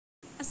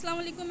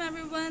Assalamualaikum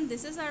everyone,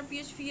 this is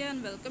RPHVA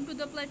and welcome to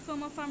the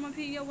platform of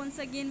Pharmacology once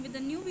again with a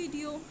new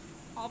video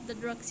of the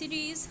drug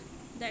series,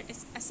 that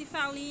is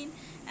Acefylline,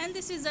 and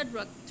this is the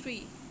drug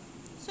 3.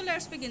 So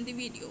let's begin the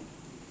video.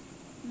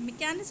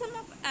 Mechanism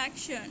of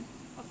action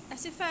of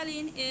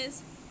Acefylline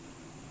is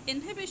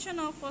inhibition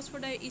of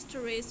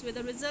phosphodiesterase with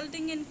a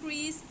resulting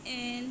increase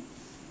in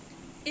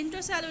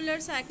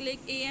intracellular cyclic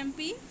AMP,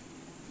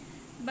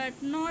 but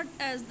not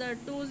as the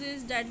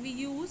doses that we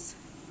use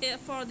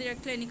for their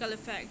clinical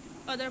effect.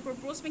 Other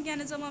proposed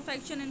mechanism of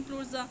action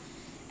includes the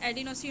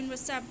adenosine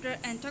receptor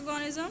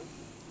antagonism,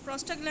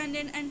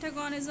 prostaglandin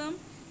antagonism,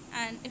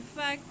 and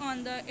effect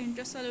on the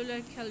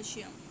intracellular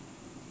calcium.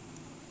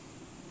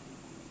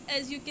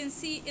 As you can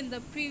see in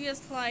the previous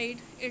slide,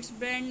 its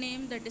brand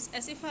name, that is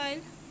Acefyl,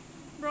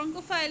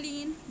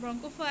 bronchophyline,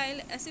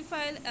 bronchophyl,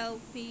 Acefyl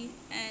LP,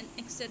 and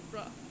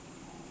etc.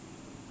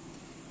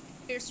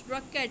 Its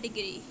drug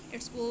category,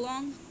 it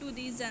belongs to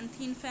the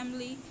Xanthine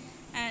family,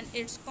 and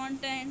its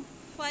content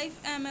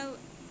 5 ml.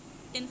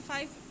 In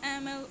 5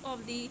 ml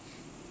of the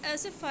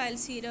Acefyl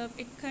syrup,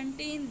 it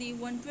contains the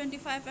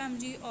 125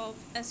 mg of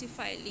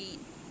acefylline.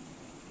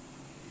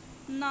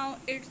 Now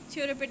its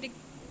therapeutic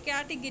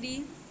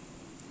category.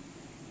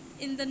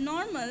 In the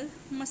normal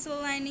muscle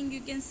lining,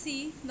 you can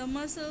see the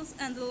muscles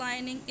and the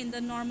lining in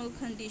the normal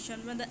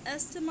condition. When the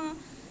asthma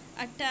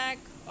attack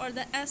or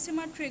the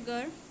asthma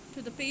trigger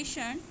to the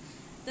patient,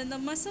 then the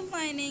muscle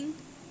lining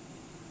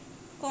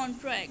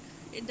contract,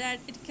 that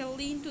it can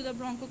lead to the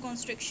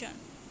bronchoconstriction.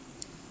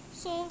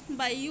 So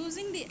by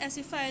using the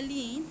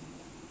acefylline,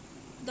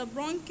 the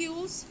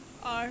bronchioles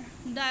are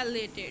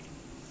dilated,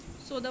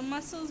 so the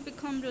muscles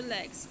become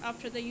relaxed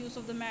after the use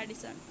of the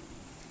medicine.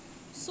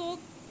 So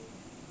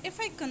if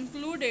I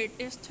concluded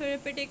its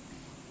therapeutic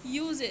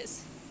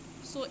uses,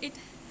 so it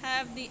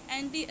have the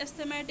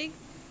anti-asthmatic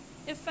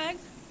effect.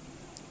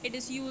 It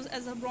is used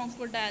as a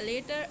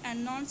bronchodilator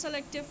and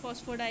non-selective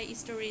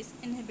phosphodiesterase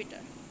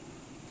inhibitor.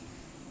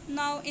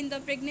 Now in the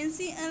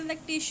pregnancy and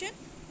lactation,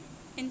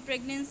 in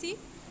pregnancy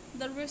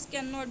the risk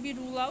cannot be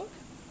ruled out,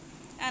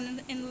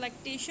 and in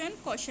lactation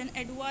caution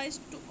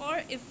advised to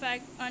or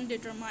effect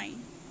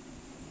undetermined.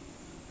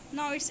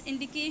 Now its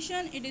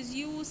indication, it is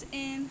used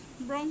in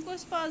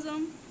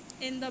bronchospasm,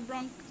 in the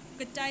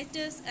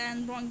bronchitis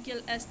and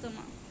bronchial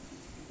asthma,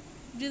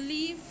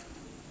 relief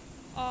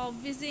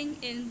of wheezing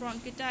in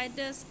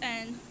bronchitis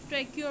and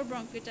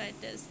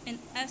tracheobronchitis in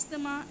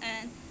asthma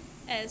and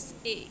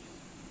SA.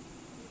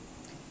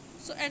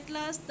 So at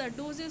last, the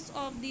doses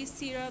of this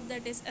syrup,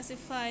 that is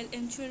Acefyl,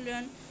 in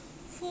children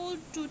 4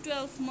 to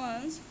 12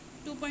 months,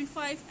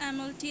 2.5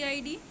 ml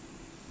TID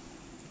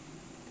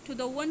to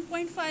the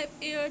 1.5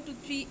 year to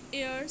 3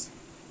 years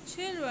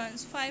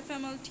children's 5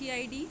 ml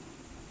TID.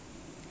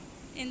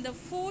 In the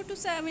 4 to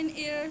 7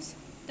 years,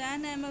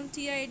 10 ml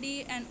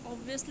TID, and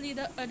obviously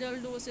the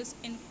adult doses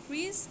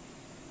increase,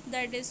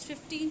 that is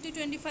 15 to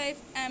 25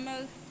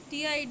 ml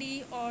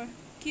TID or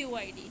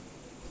QID.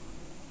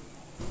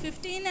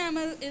 15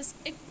 ml is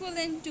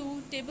equivalent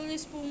to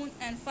tablespoon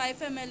and 5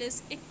 ml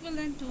is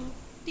equivalent to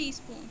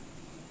teaspoon.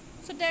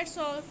 So that's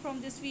all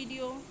from this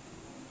video.